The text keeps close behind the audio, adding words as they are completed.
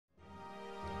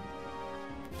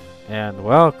And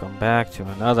welcome back to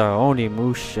another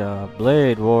Onimusha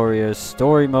Blade Warriors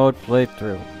story mode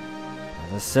playthrough.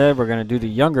 As I said, we're gonna do the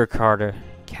younger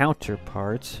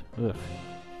counterparts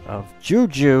of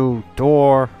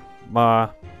Jujudormah,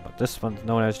 but this one's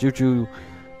known as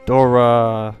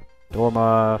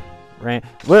Jujudormah-Ran.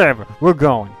 Whatever, we're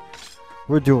going.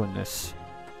 We're doing this.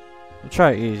 We'll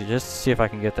try it easy, just to see if I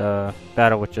can get the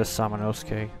battle with just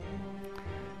Samanosuke.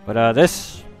 But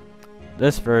this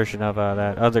version of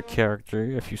that other character,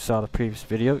 if you saw the previous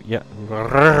video, yeah,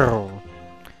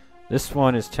 this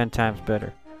one is 10 times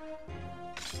better.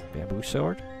 Bamboo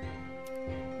sword?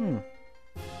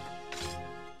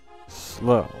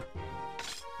 Slow.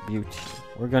 Beauty.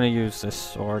 We're gonna use this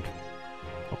sword.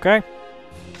 Okay?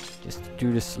 Just to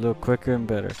do this a little quicker and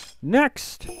better.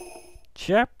 Next!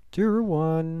 Chapter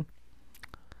 1.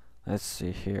 Let's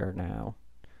see here now.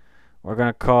 We're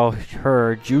gonna call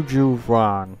her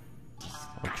Jujudormah-Ran.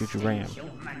 Or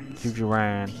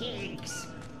Jujudormah-Ran.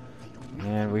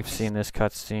 And we've seen this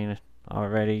cutscene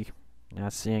already.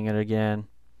 Not seeing it again.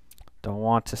 Don't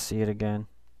want to see it again.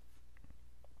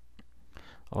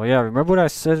 Oh yeah, remember what I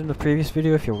said in the previous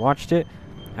video if you watched it?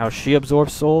 How she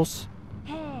absorbs souls?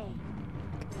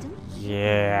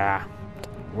 Yeah.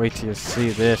 Wait till you see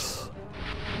this.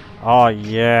 Oh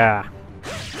yeah.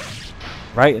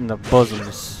 Right in the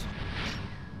bosoms.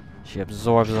 She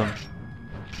absorbs them.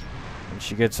 When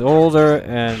she gets older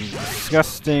and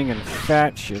disgusting and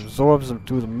fat, she absorbs them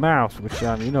through the mouth, which,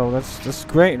 you know, that's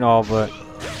great and all, but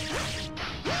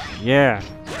yeah,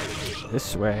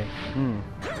 this way.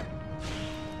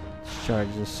 Let's charge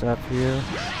this up here.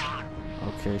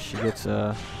 Okay, she gets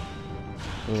a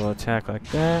little attack like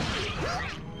that.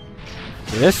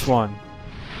 Okay, this one.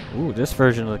 Ooh, this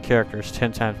version of the character is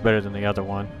 10 times better than the other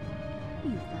one.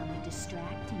 You found me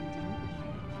distracting, didn't you?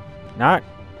 Not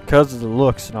because of the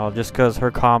looks and all, just because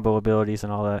her combo abilities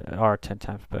and all that are 10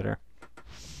 times better.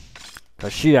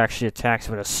 Because she actually attacks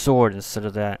with a sword instead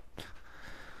of that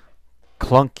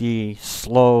clunky,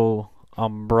 slow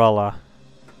umbrella.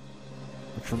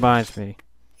 Which reminds me,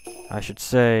 I should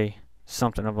say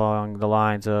something along the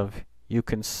lines of, you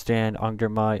can stand under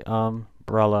my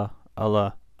umbrella,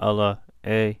 under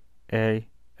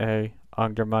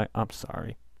my, I'm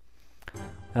sorry.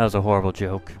 That was a horrible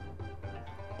joke.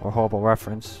 Or horrible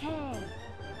reference. Hey,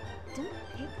 don't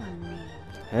pick on me.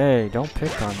 Hey, don't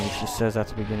pick on me, she says at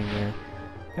the beginning there.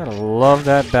 Gotta love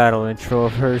that battle intro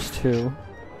of hers too.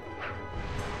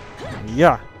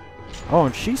 Yeah. Oh,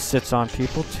 and she sits on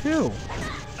people too.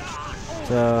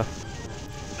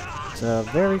 It's a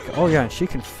very... Oh yeah, and she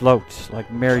can float,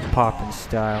 like Mary Poppins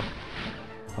style.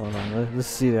 Hold on, let's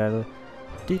see that.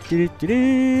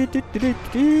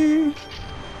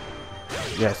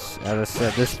 Yes, as I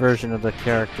said, this version of the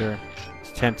character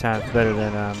is 10 times better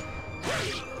than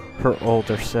her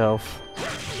older self.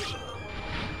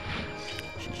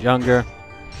 She's younger.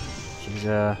 She's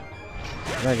gotta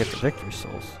get the victory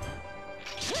souls.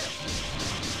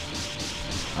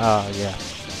 Oh yeah.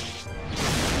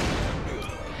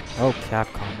 Oh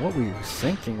Capcom, what were you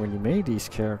thinking when you made these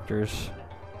characters?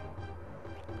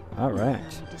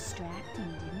 Alright.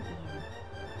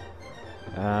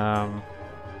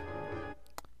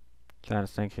 Trying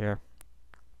to think here.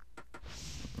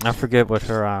 I forget what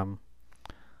her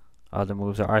other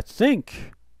moves are. I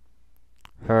think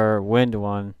her wind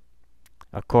one,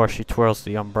 of course she twirls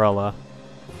the umbrella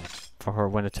for her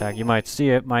wind attack. You might see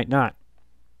it, might not.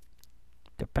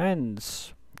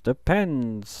 Depends.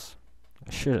 Depends.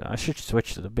 I should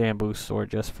switch to the bamboo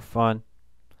sword just for fun.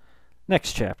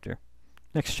 Next chapter.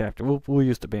 Next chapter. We'll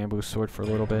use the bamboo sword for a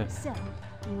little bit. So,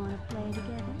 you wanna play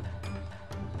together?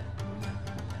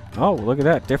 Oh, look at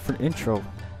that. Different intro.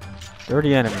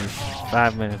 30 enemies.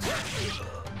 5 minutes.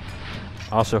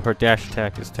 Also, her dash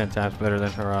attack is 10 times better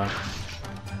than her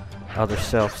other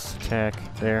self's attack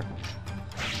there.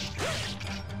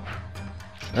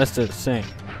 That's the same.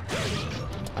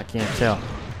 I can't tell.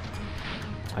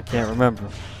 I can't remember.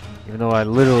 Even though I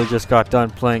literally just got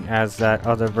done playing as that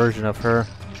other version of her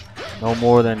no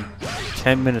more than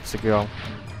 10 minutes ago.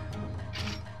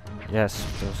 Yes,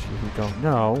 for those of you who don't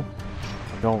know,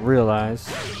 don't realize,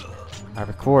 I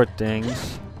record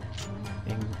things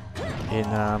in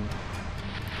a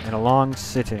long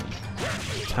sitting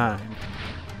time,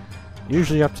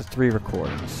 usually up to 3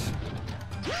 recordings.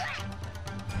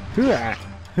 I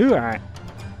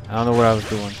don't know what I was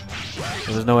doing.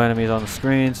 There was no enemies on the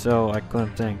screen, so I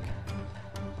couldn't think.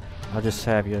 I'll just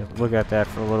have you look at that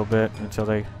for a little bit until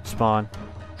they spawn.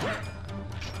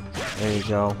 There you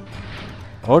go.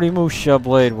 Onimusha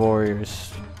Blade Warriors.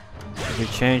 We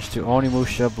changed to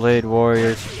Onimusha Blade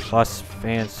Warriors plus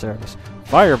fan service.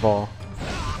 Fireball.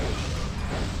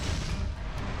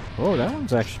 Oh, that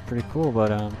one's actually pretty cool,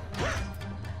 but I'm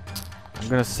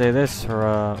gonna say this,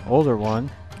 her older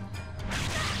one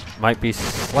might be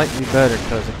slightly better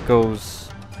because it goes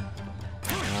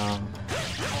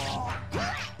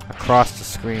across the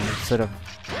screen instead of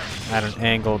at an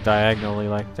angle diagonally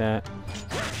like that.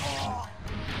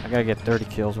 I gotta get 30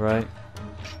 kills, right?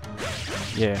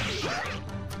 Yeah.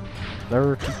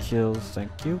 30 kills,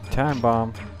 thank you. Time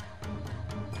bomb.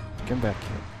 Come back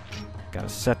here. Gotta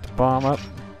set the bomb up.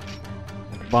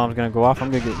 If the bomb's gonna go off, I'm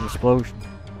gonna get an explosion.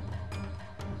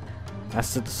 I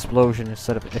said explosion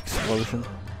instead of explosion.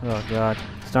 Oh god.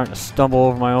 Starting to stumble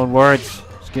over my own words.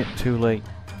 It's getting too late.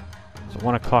 It's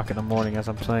 1 o'clock in the morning as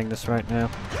I'm playing this right now.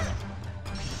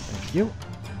 Thank you.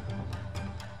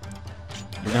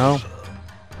 You know,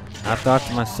 I thought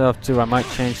to myself too, I might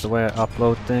change the way I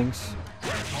upload things.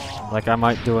 Like I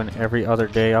might do an every other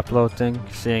day upload thing,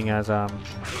 seeing as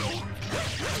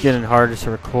it's getting harder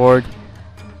to record.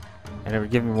 And it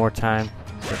would give me more time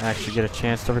to actually get a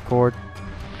chance to record.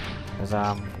 Because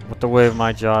with the way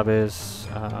my job is,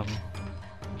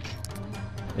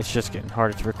 it's just getting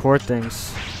harder to record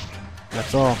things.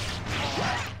 That's all.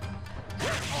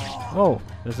 Oh,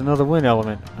 there's another wind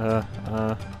element.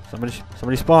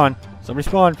 Somebody spawn. Somebody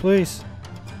spawn, please.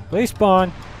 Please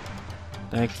spawn.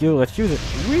 Thank you. Let's use it.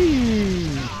 Whee!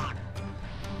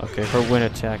 Okay, her wind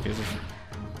attack is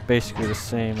basically the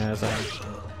same as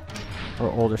her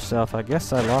older self. I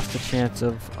guess I lost the chance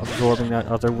of absorbing that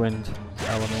other wind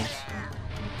element.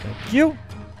 Thank you.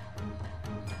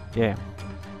 Yeah.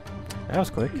 That was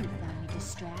quick.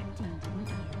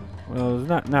 Well, it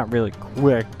was not really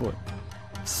quick, but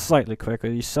slightly quicker.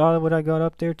 You saw what I got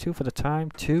up there too for the time?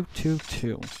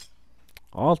 222.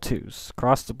 All twos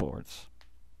across the boards.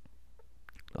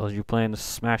 Those of you playing the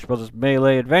Smash Bros.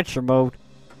 Melee Adventure mode.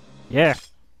 Yeah.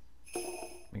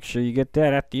 Make sure you get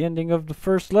that at the ending of the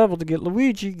first level to get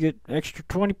Luigi. Get extra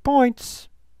 20 points.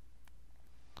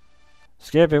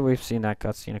 Skip it. We've seen that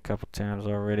cutscene a couple times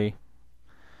already.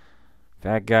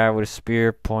 That guy with a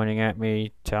spear pointing at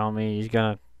me, telling me he's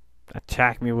gonna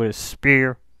attack me with a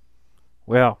spear.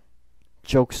 Well,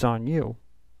 joke's on you.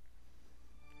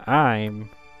 I'm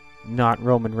not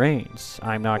Roman Reigns.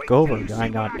 I'm not Goldberg.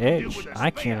 I'm not Edge.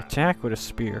 I can't attack with a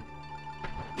spear.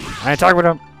 I attack with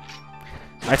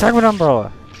I attack with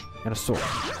umbrella and a sword.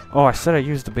 Oh, I said I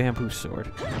used the bamboo sword.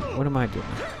 What am I doing?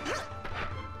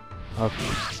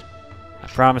 Okay. I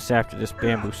promise after this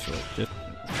bamboo sword. Just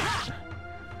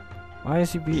why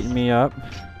is he beating me up?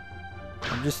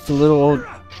 I'm just a little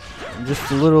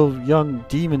young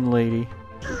demon lady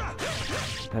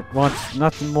that wants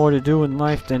nothing more to do in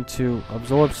life than to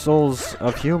absorb souls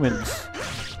of humans.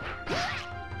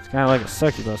 It's kind of like a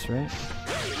succubus, right?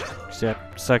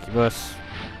 Except succubus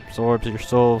absorbs your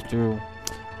soul through...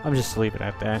 I'm just leave it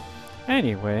at that.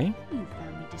 Anyway, You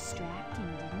found me distracting,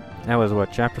 didn't you? that was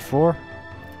what, chapter 4?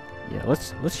 Yeah,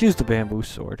 let's use the bamboo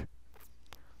sword.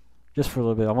 Just for a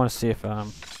little bit. I want to see if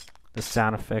the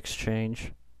sound effects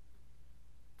change.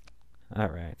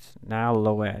 Alright, now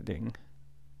loading.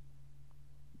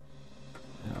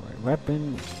 Alright,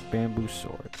 weapon, bamboo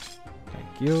sword.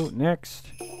 Thank you.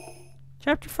 Next.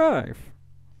 Chapter 5.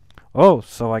 Oh,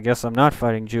 so I guess I'm not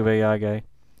fighting Jubei Yage.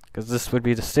 Because this would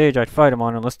be the stage I'd fight him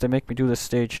on unless they make me do this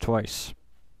stage twice.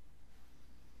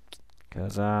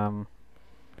 Because,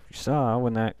 if you saw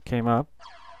when that came up.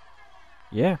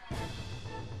 Yeah.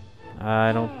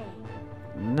 I don't...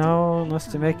 No, unless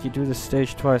they make you do this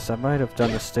stage twice. I might have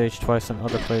done this stage twice on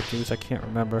other playthroughs. I can't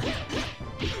remember.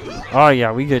 Oh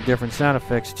yeah, we get different sound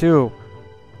effects too.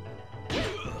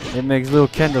 It makes little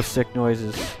kendo stick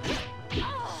noises.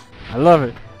 I love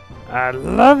it. I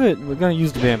love it. We're gonna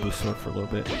use the bamboo sword for a little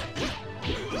bit.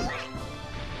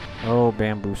 Oh,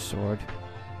 bamboo sword.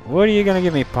 What are you gonna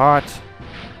give me, pot?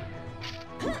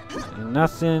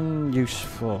 Nothing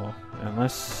useful.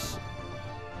 Unless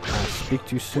I speak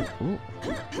too soon. Ooh.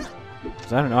 Is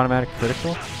that an automatic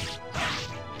critical?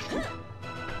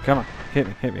 Come on. Hit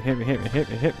me, hit me, hit me, hit me, hit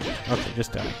me, hit me. Okay,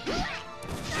 just die.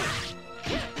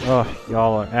 Oh,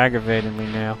 y'all are aggravating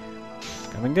me now.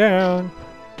 Coming down.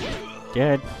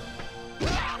 Dead.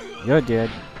 You're dead.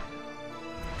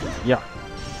 Yeah.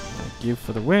 Thank you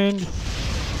for the wind.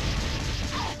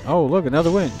 Oh, look, another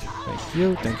wind. Thank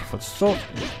you. Thank you for the salt.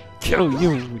 Kill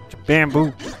you with the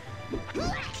bamboo.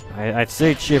 I'd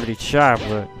say chippity chop,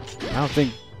 but I don't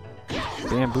think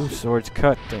bamboo swords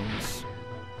cut things.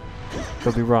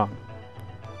 Could be wrong.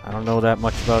 I don't know that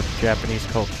much about Japanese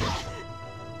culture.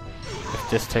 If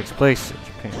this takes place in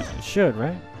Japan, it should,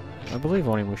 right? I believe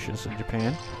Onimusha's in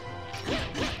Japan.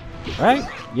 Right?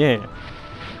 Yeah.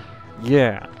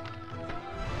 Yeah.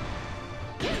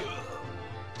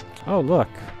 Oh, look.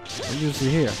 What use it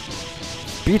here?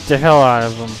 Beat the hell out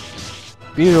of him.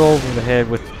 Beat it over the head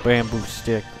with the bamboo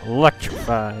stick.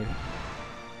 Electrified.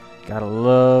 Gotta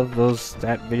love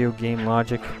that video game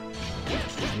logic.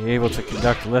 You're able to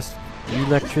conduct less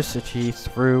electricity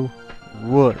through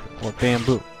wood or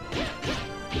bamboo.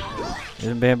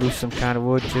 Isn't bamboo some kind of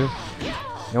wood too?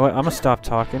 You know what? I'm gonna stop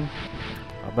talking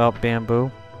about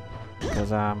bamboo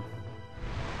because I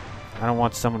don't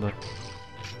want someone to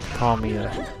call me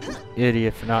an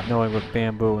idiot for not knowing what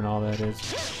bamboo and all that is.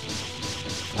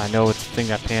 I know it's the thing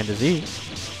that pandas eat.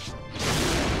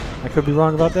 I could be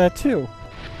wrong about that too.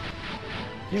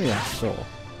 Give me that soul.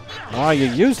 Oh, you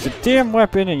used the damn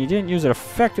weapon and you didn't use it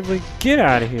effectively. Get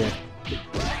out of here.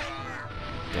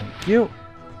 Thank you.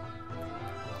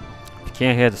 If you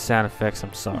can't hear the sound effects,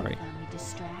 I'm sorry.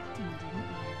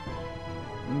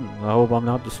 I hope I'm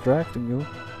not distracting you.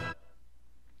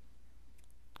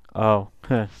 Oh,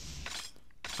 I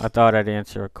thought I'd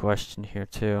answer a question here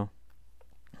too.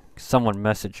 Someone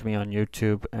messaged me on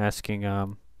YouTube asking,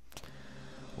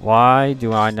 why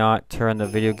do I not turn the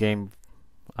video game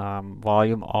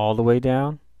volume all the way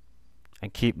down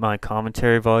and keep my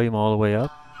commentary volume all the way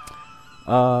up?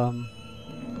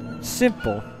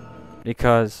 Simple.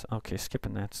 Because, okay,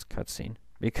 skipping that cutscene.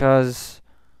 Because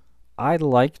I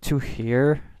like to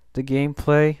hear the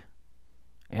gameplay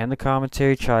and the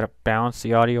commentary, try to balance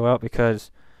the audio out,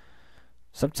 because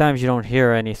sometimes you don't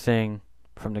hear anything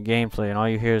from the gameplay and all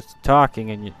you hear is the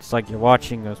talking, and it's like you're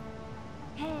watching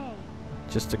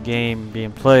just a game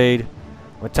being played.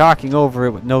 We're talking over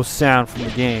it with no sound from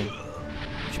the game,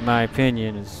 which in my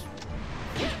opinion is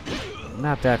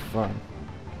not that fun.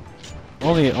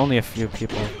 Only a few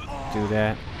people do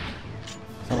that.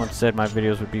 Someone said my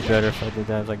videos would be better if I did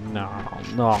that. I was like, no,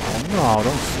 don't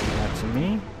say that to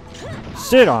me.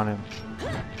 Sit on him.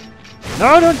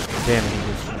 No, don't. Damn it,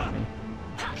 he just shot me.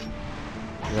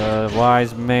 The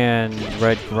wise man,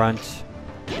 Red Grunt.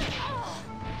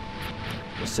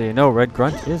 Just so you know, Red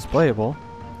Grunt is playable.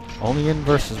 Only in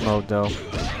versus mode, though.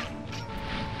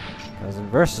 Because in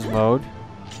versus mode...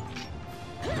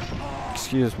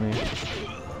 Excuse me.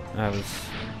 I was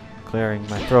clearing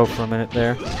my throat for a minute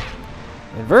there.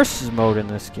 In versus mode in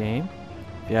this game,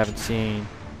 if you haven't seen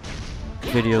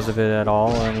videos of it at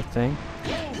all or anything,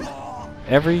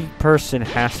 every person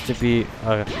has to be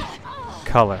a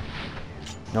color.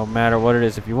 No matter what it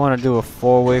is. If you want to do a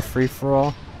 4-way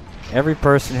free-for-all, every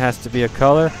person has to be a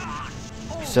color.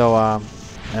 So,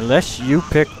 unless you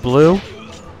pick blue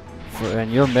and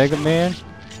you're Mega Man,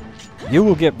 you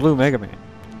will get blue Mega Man.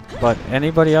 But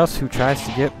anybody else who tries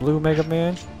to get blue Mega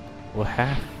Man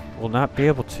will not be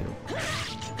able to.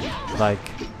 Like,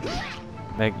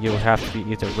 you'll have to be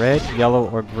either red, yellow,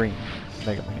 or green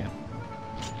Mega Man.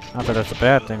 Not that that's a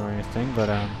bad thing or anything,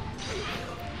 but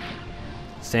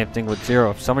same thing with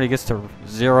Zero. If somebody gets to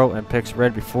 0 and picks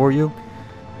red before you,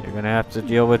 you're gonna have to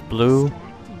deal with blue,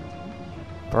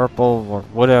 purple, or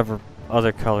whatever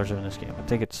other colors are in this game. I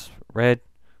think it's red,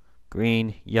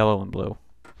 green, yellow, and blue.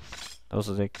 Those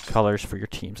are the colors for your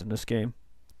teams in this game.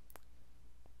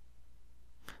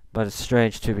 But it's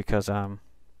strange too, because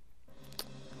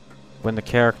when the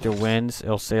character wins,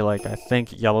 it'll say like, I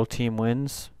think yellow team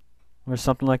wins or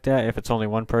something like that if it's only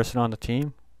one person on the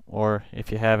team. Or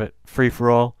if you have it free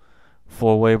for all,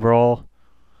 4-way brawl,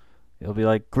 it'll be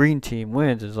like green team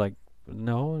wins. It's like,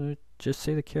 no, just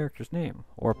say the character's name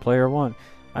or player 1.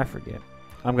 I forget.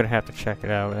 I'm gonna have to check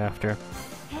it out after.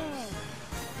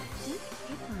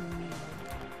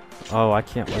 Oh, I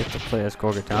can't wait to play as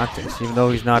Gorgodantes. Even though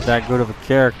he's not that good of a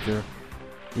character,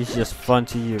 he's just fun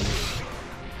to use.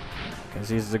 Because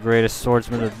he's the greatest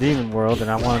swordsman of the demon world,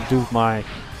 and I want to do my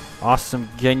awesome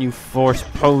Ginyu Force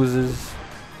poses.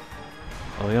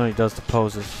 Well, he only does the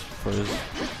poses for his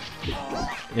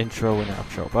intro and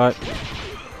outro. But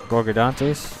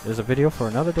Gorgodantes is a video for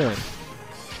another day.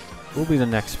 Will be the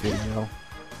next video.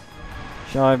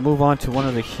 Shall I move on to one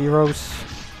of the heroes?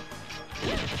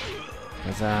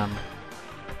 Because I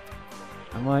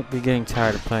might be getting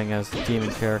tired of playing as the demon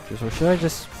characters. Or should I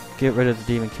just get rid of the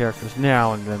demon characters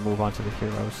now and then move on to the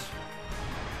heroes?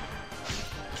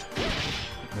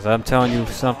 Because I'm telling you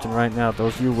something right now.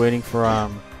 Those of you waiting for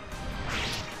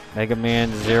Mega Man,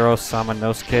 Zero,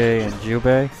 Samanosuke, and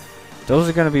Jubei, those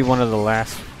are going to be one of the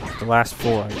last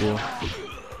 4 I do.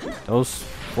 Those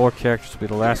 4 characters will be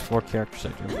the last 4 characters I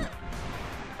do.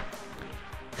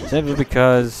 Simply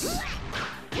because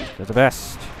they're the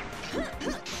best.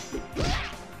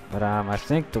 But I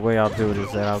think the way I'll do it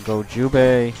is that I'll go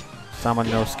Jubei,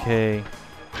 Samanosuke,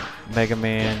 Mega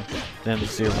Man, then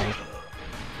Zero.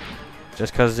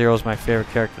 Just because Zero's my favorite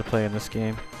character to play in this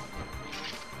game.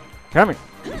 Coming!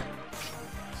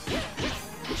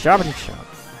 Choppity chop.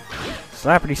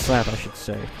 Slappity slap, I should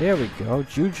say. There we go.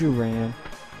 Jujudormah-Ran.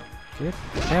 Get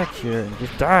back here and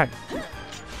just die.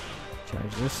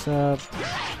 Charge this up.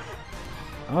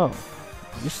 Oh,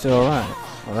 you're still alive.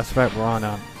 Well, that's right. We're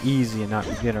on easy and not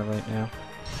beginner right now.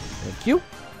 Thank you.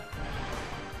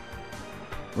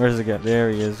 Where's the guy? There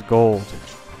he is. Gold.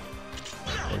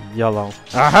 Or yellow.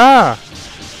 Aha!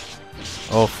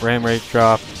 Oh, frame rate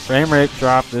drop. Frame rate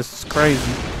drop. This is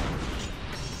crazy.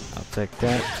 I'll take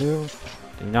that too.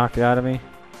 Did he knock it out of me?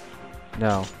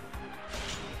 No.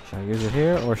 Should I use it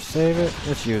here or save it?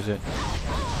 Let's use it.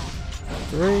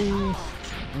 3. Oh,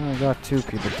 I got 2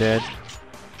 people dead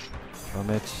from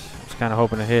it. I was kind of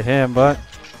hoping to hit him, but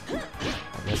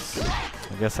I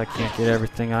guess I can't get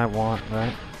everything I want,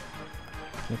 right?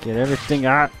 Can't get everything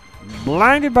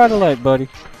blinded by the light, buddy.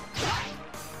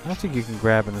 I don't think you can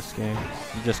grab in this game.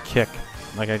 You just kick,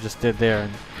 like I just did there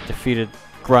and defeated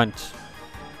Grunt.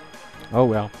 Oh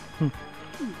well. You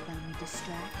found me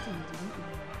distracting, didn't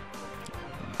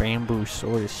you? Bamboo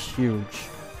sword is huge,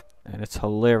 and it's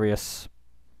hilarious.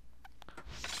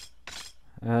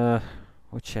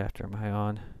 What chapter am I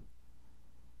on?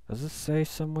 Does it say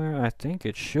somewhere? I think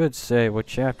it should say what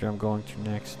chapter I'm going to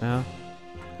next now.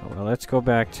 Oh well, let's go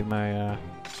back to my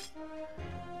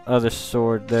other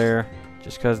sword there,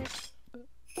 just because.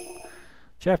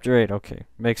 Chapter 8, okay.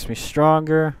 Makes me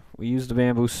stronger. We used the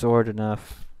bamboo sword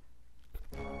enough.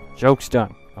 Joke's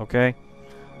done, okay?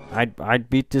 I'd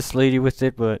beat this lady with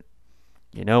it, but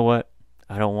you know what?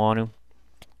 I don't want to.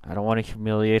 I don't want to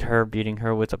humiliate her, beating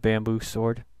her with a bamboo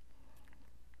sword.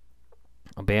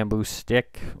 A bamboo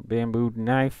stick, a bamboo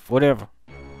knife, whatever.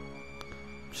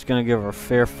 Just gonna give her a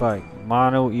fair fight.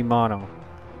 Mano y mano.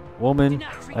 Woman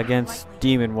against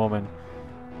demon woman.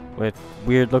 With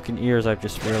weird looking ears I've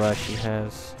just realized she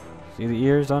has. See the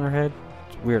ears on her head?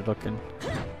 It's weird looking.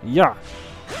 Yeah!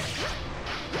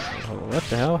 Oh, what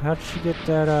the hell? How did she get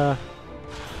that,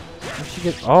 how did she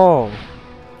get... Oh!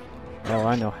 Oh,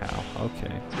 I know how.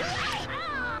 Okay.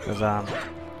 Because,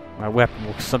 my weapon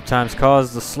will sometimes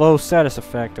cause the slow status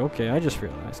effect. Okay, I just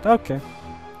realized. Okay.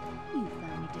 You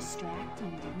found me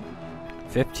distracting, didn't you?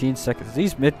 15 seconds.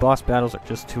 These mid-boss battles are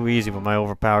just too easy with my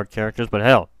overpowered characters, but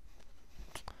hell.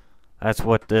 That's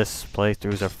what this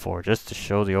playthroughs are for, just to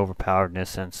show the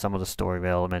overpoweredness and some of the story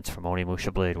elements from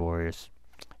Onimusha Blade Warriors.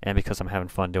 And because I'm having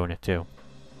fun doing it too.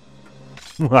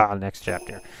 Wow, next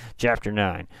chapter. Chapter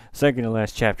 9. Second to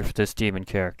last chapter for this demon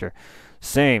character.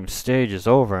 Same stages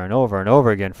over and over and over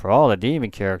again for all the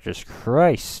demon characters.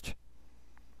 Christ.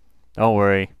 Don't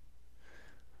worry.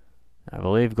 I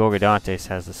believe Gorgodantes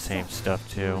has the same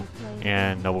stuff too.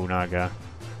 And Nobunaga.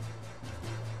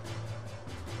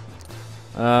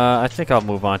 I think I'll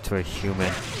move on to a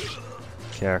human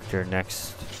character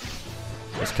next.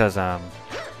 Just because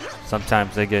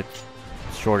sometimes they get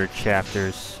shorter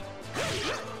chapters.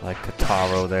 Like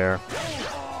Kataro there.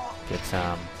 Gets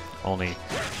only,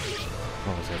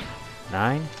 what was it,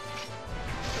 9?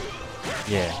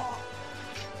 Yeah.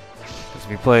 Because if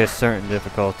you play a certain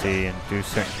difficulty and do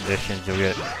certain conditions, you'll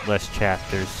get less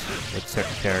chapters with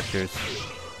certain characters.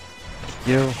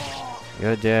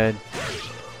 You're dead.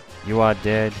 You are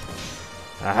dead.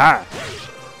 Aha!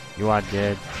 You are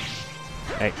dead.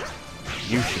 Hey,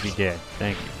 you should be dead.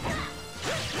 Thank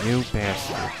you. You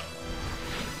bastard.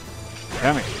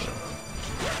 Come here.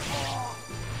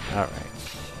 Alright.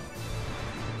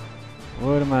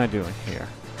 What am I doing here?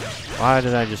 Why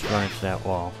did I just run into that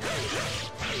wall?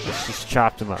 Let's just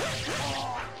chop them up.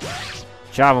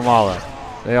 Chop them all up.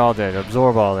 They all dead.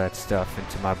 Absorb all that stuff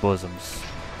into my bosoms.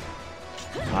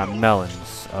 My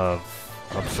melons of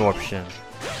absorption.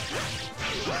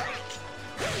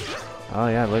 Oh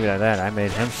yeah, look at that. I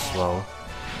made him slow.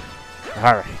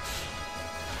 Alright.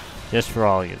 Just for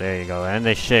all of you. There you go. And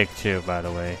they shake too, by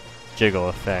the way. Jiggle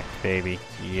effect, baby.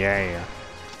 Yeah.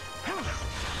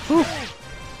 Whew.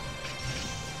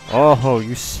 Oh,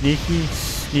 you sneaky,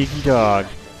 sneaky dog.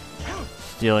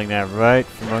 Stealing that right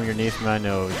from underneath my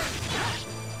nose.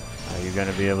 Are you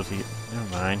gonna be able to get... Never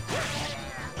mind.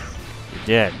 You're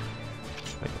dead.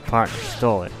 But your partner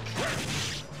stole it.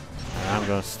 And I'm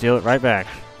gonna steal it right back.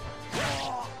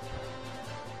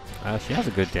 She has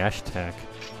a good dash attack.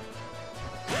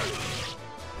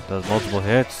 Does multiple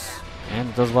hits. And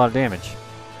it does a lot of damage.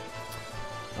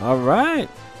 Alright.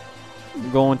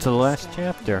 Going to the last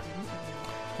chapter.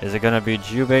 Is it gonna be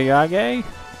Jubei-Yage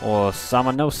or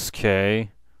Samanosuke?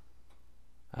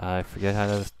 I forget how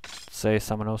to say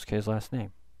Samanosuke's last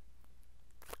name.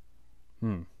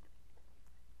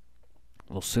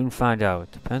 We'll soon find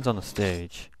out. Depends on the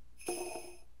stage.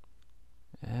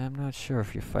 I'm not sure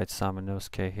if you fight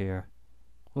Samanosuke here.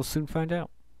 We'll soon find out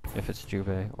if it's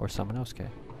Jubei or Samanosuke.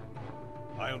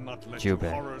 I'll not let you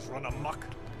Jubei. horrors run amok.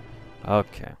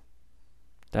 Okay.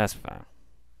 That's fine.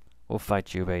 We'll fight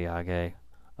Jubei Yage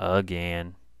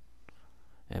again.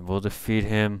 And we'll defeat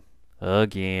him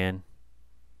again.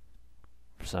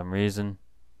 For some reason,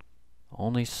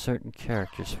 only certain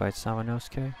characters fight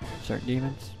Samanosuke. Certain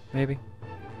demons, maybe?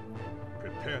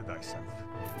 Prepare thyself.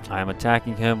 I am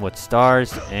attacking him with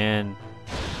stars and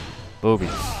boobies.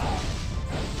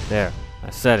 There. I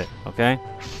said it, okay?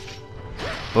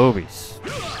 Boobies.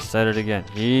 Said it again.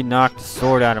 He knocked the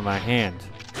sword out of my hand.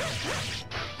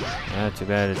 Too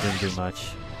bad it didn't do much.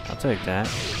 I'll take that.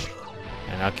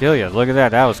 And I'll kill you. Look at that.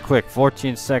 That was quick.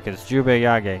 14 seconds. Jubei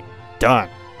Yage. Done.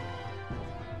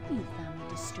 You found me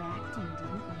distracting,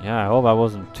 didn't you? Yeah, I hope I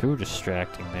wasn't too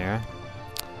distracting there.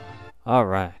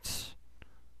 Alright.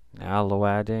 Now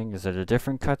loading. Is it a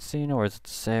different cutscene or is it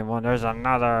the same one? There's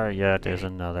another. Yeah, there's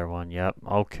another one. Yep.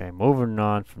 Okay, moving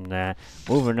on from that.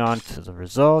 Moving on to the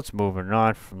results. Moving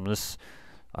on from this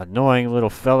annoying little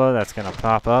fella that's gonna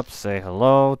pop up. Say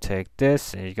hello. Take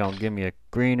this. And he's gonna give me a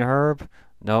green herb.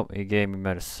 Nope, he gave me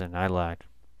medicine. I lied.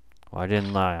 Well, I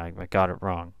didn't lie. I got it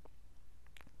wrong.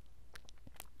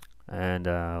 And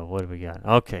what do we got?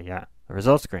 Okay, yeah. The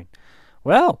results screen.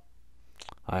 Well,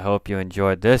 I hope you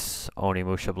enjoyed this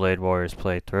Onimusha Blade Warriors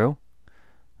playthrough.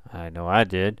 I know I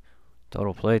did.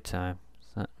 Total playtime.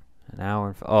 An hour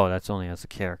and... Oh, that's only as a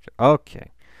character.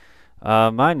 Okay.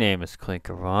 My name is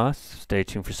Clinkeroith. Stay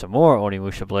tuned for some more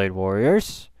Onimusha Blade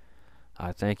Warriors.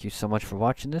 I thank you so much for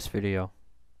watching this video.